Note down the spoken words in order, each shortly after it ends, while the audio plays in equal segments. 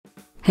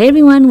Hey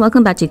everyone,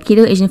 welcome back to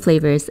Keto Asian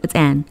Flavors. It's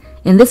Anne.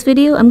 In this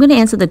video, I'm going to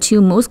answer the two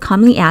most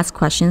commonly asked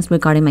questions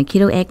regarding my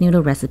keto egg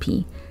noodle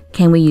recipe.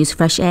 Can we use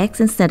fresh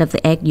eggs instead of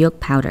the egg yolk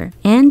powder?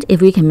 And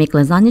if we can make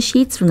lasagna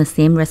sheets from the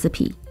same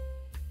recipe.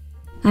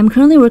 I'm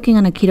currently working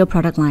on a keto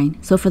product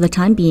line, so for the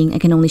time being, I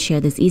can only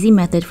share this easy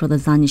method for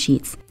lasagna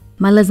sheets.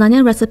 My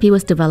lasagna recipe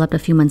was developed a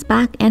few months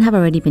back and have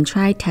already been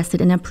tried,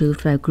 tested, and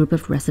approved by a group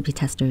of recipe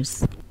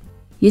testers.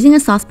 Using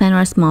a saucepan or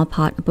a small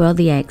pot, boil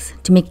the eggs.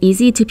 To make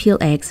easy to peel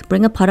eggs,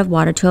 bring a pot of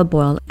water to a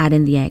boil, add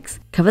in the eggs.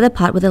 Cover the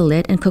pot with a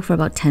lid and cook for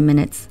about 10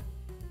 minutes.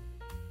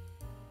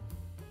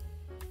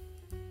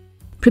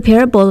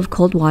 Prepare a bowl of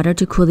cold water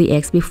to cool the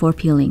eggs before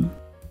peeling.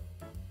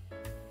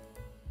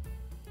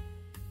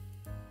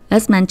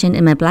 As mentioned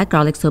in my black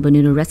garlic soba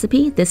noodle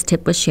recipe, this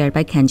tip was shared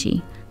by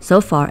Kenji. So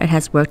far, it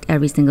has worked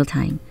every single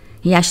time.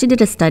 He actually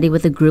did a study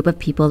with a group of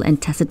people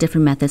and tested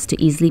different methods to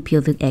easily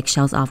peel the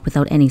eggshells off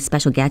without any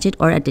special gadget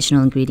or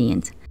additional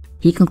ingredient.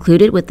 He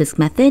concluded with this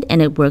method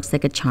and it works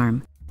like a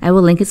charm. I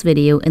will link his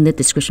video in the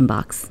description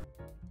box.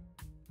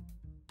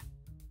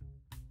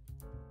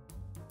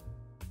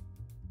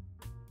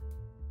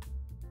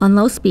 On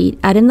low speed,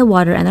 add in the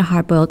water and the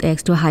hard-boiled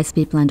eggs to a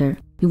high-speed blender.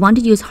 We want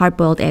to use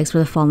hard-boiled eggs for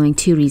the following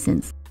two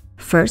reasons.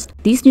 First,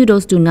 these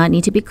noodles do not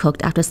need to be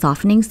cooked after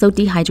softening, so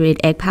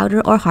dehydrated egg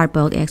powder or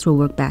hard-boiled eggs will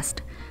work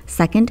best.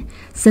 Second,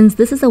 since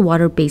this is a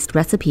water-based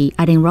recipe,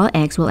 adding raw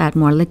eggs will add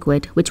more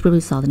liquid, which will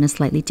result in a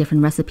slightly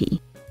different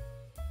recipe.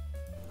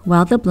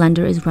 While the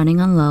blender is running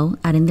on low,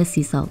 add in the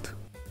sea salt,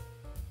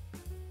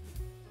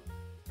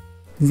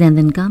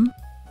 xanthan gum,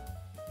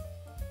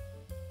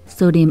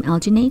 sodium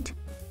alginate,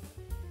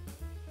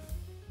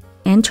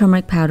 and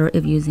turmeric powder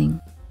if using.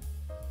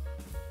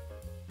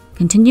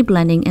 Continue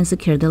blending and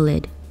secure the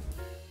lid.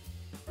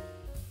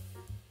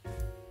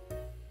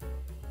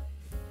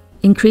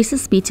 Increase the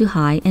speed to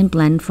high and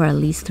blend for at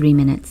least 3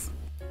 minutes.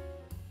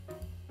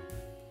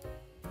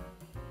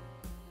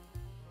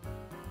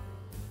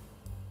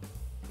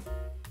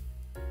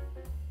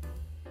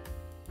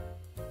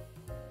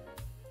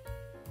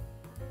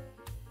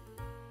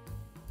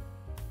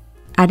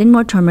 Add in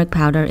more turmeric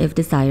powder if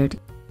desired.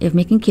 If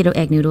making keto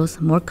egg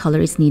noodles, more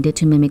color is needed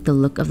to mimic the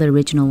look of the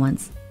original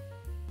ones.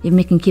 If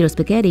making keto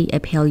spaghetti, a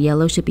pale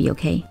yellow should be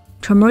okay.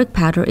 Turmeric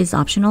powder is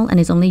optional and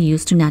is only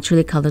used to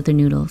naturally color the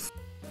noodles.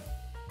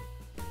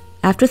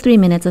 After 3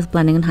 minutes of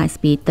blending on high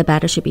speed, the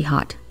batter should be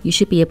hot. You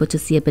should be able to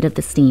see a bit of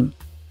the steam.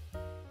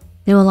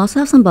 They will also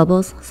have some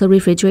bubbles, so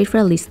refrigerate for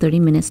at least 30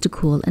 minutes to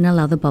cool and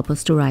allow the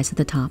bubbles to rise to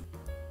the top.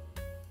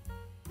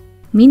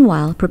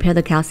 Meanwhile, prepare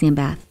the calcium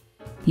bath.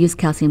 Use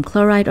calcium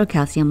chloride or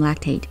calcium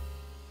lactate.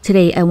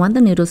 Today, I want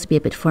the noodles to be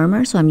a bit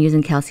firmer, so I'm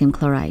using calcium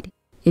chloride.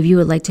 If you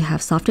would like to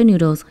have softer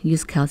noodles,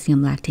 use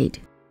calcium lactate.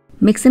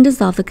 Mix and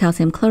dissolve the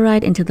calcium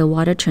chloride until the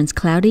water turns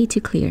cloudy to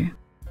clear.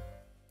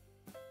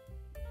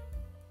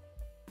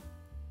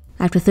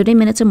 After 30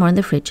 minutes or more in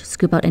the fridge,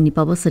 scoop out any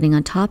bubbles sitting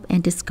on top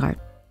and discard.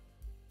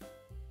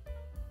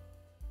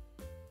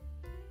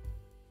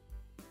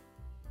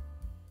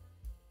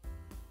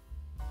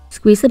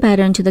 Squeeze the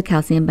batter into the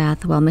calcium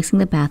bath while mixing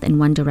the bath in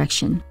one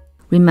direction.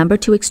 Remember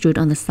to extrude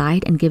on the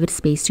side and give it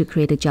space to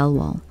create a gel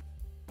wall.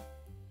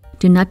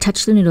 Do not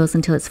touch the noodles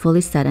until it's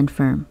fully set and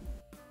firm.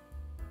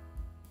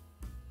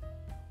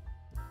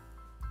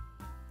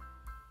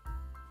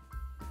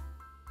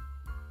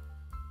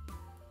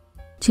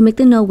 To make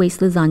the no-waste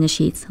lasagna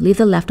sheets, leave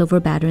the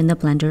leftover batter in the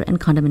blender and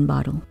condiment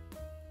bottle.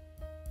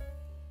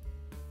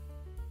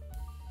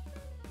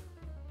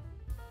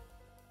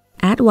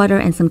 Add water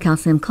and some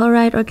calcium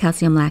chloride or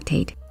calcium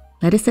lactate.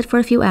 Let it sit for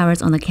a few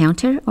hours on the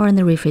counter or in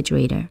the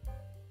refrigerator.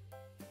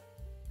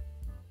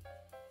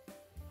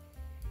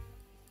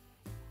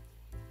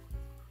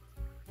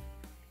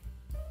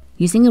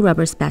 Using a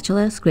rubber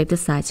spatula, scrape the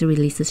sides to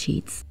release the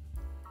sheets.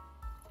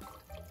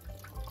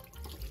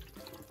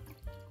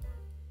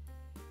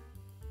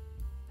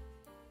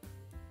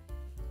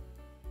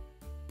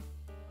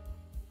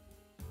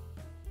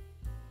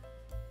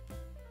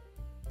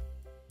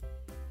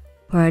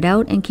 Pour it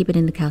out and keep it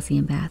in the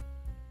calcium bath.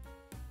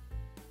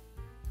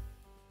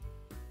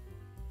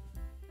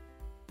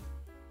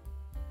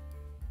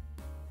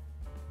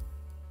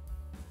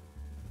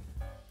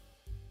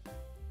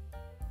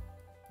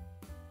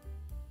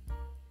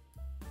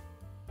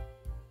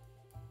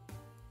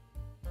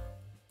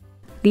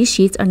 These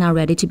sheets are now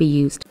ready to be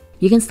used.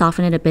 You can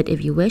soften it a bit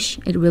if you wish.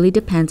 It really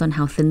depends on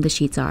how thin the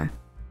sheets are.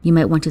 You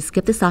might want to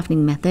skip the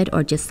softening method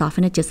or just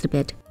soften it just a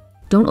bit.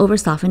 Don't over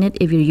soften it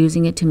if you're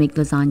using it to make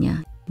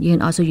lasagna. You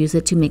can also use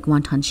it to make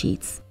wonton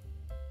sheets.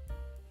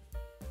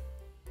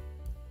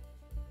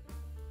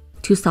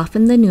 To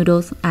soften the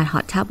noodles, add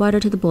hot tap water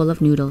to the bowl of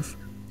noodles.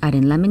 Add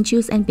in lemon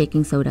juice and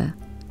baking soda.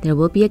 There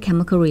will be a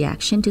chemical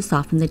reaction to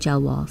soften the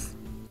gel walls.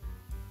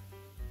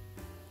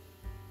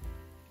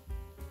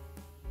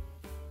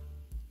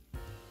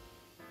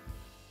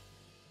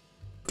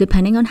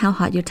 Depending on how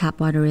hot your tap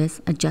water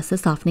is, adjust the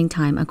softening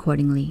time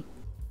accordingly.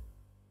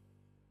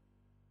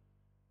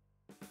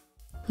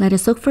 Let it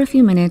soak for a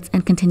few minutes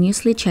and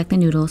continuously check the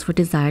noodles for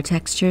desired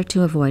texture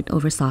to avoid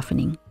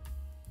over-softening.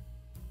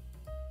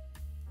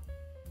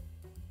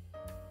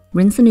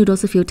 Rinse the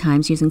noodles a few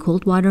times using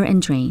cold water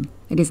and drain.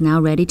 It is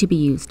now ready to be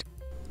used.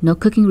 No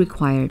cooking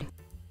required.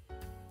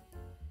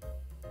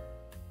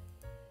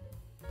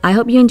 I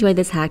hope you enjoyed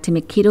this hack to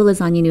make keto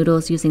lasagna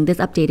noodles using this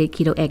updated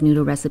keto egg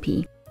noodle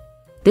recipe.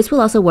 This will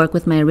also work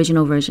with my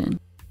original version.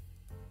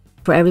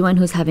 For everyone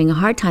who's having a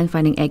hard time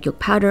finding egg yolk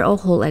powder or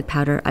whole egg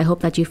powder, I hope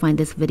that you find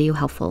this video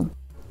helpful.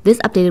 This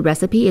updated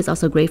recipe is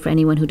also great for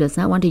anyone who does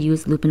not want to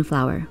use lupin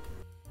flour.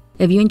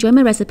 If you enjoy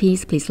my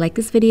recipes, please like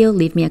this video,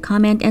 leave me a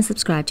comment, and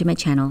subscribe to my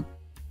channel.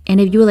 And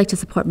if you would like to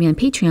support me on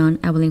Patreon,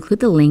 I will include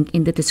the link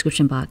in the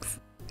description box.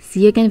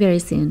 See you again very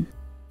soon.